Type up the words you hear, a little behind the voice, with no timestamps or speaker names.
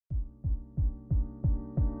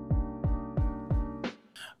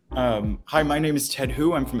Hi, my name is Ted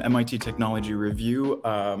Hu. I'm from MIT Technology Review.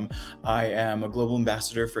 I am a global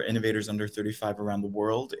ambassador for Innovators Under 35 around the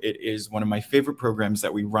world. It is one of my favorite programs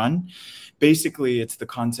that we run. Basically, it's the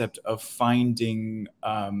concept of finding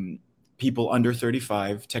people under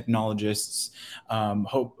 35, technologists,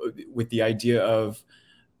 with the idea of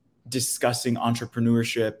discussing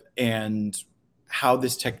entrepreneurship and how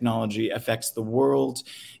this technology affects the world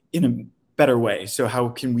in a better way. So how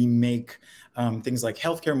can we make things like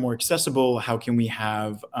healthcare more accessible? How can we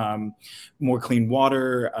have more clean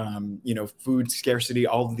water, food scarcity,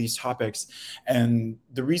 all of these topics? And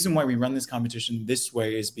the reason why we run this competition this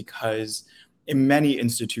way is because in many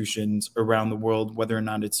institutions around the world, whether or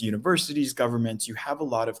not it's universities, governments, you have a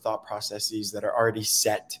lot of thought processes that are already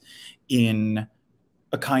set in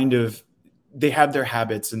a kind of, they have their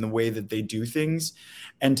habits in the way that they do things.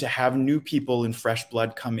 And to have new people and fresh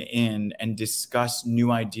blood come in and discuss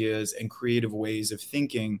new ideas and creative ways of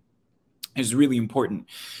thinking is really important,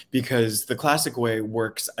 because the classic way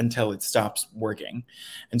works until it stops working.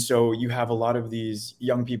 And so you have a lot of these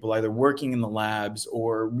young people either working in the labs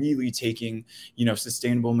or really taking,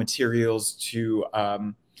 sustainable materials to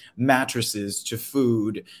mattresses, to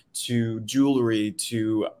food, to jewelry,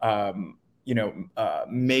 to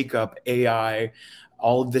makeup, AI.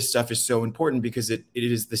 All of this stuff is so important because it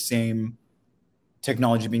is the same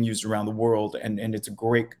technology being used around the world. And it's a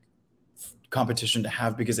great competition to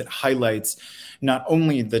have because it highlights not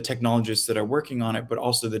only the technologists that are working on it, but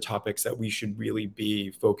also the topics that we should really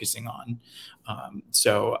be focusing on.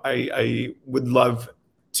 So I would love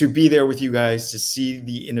to be there with you guys to see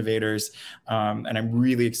the innovators. And I'm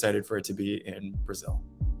really excited for it to be in Brazil.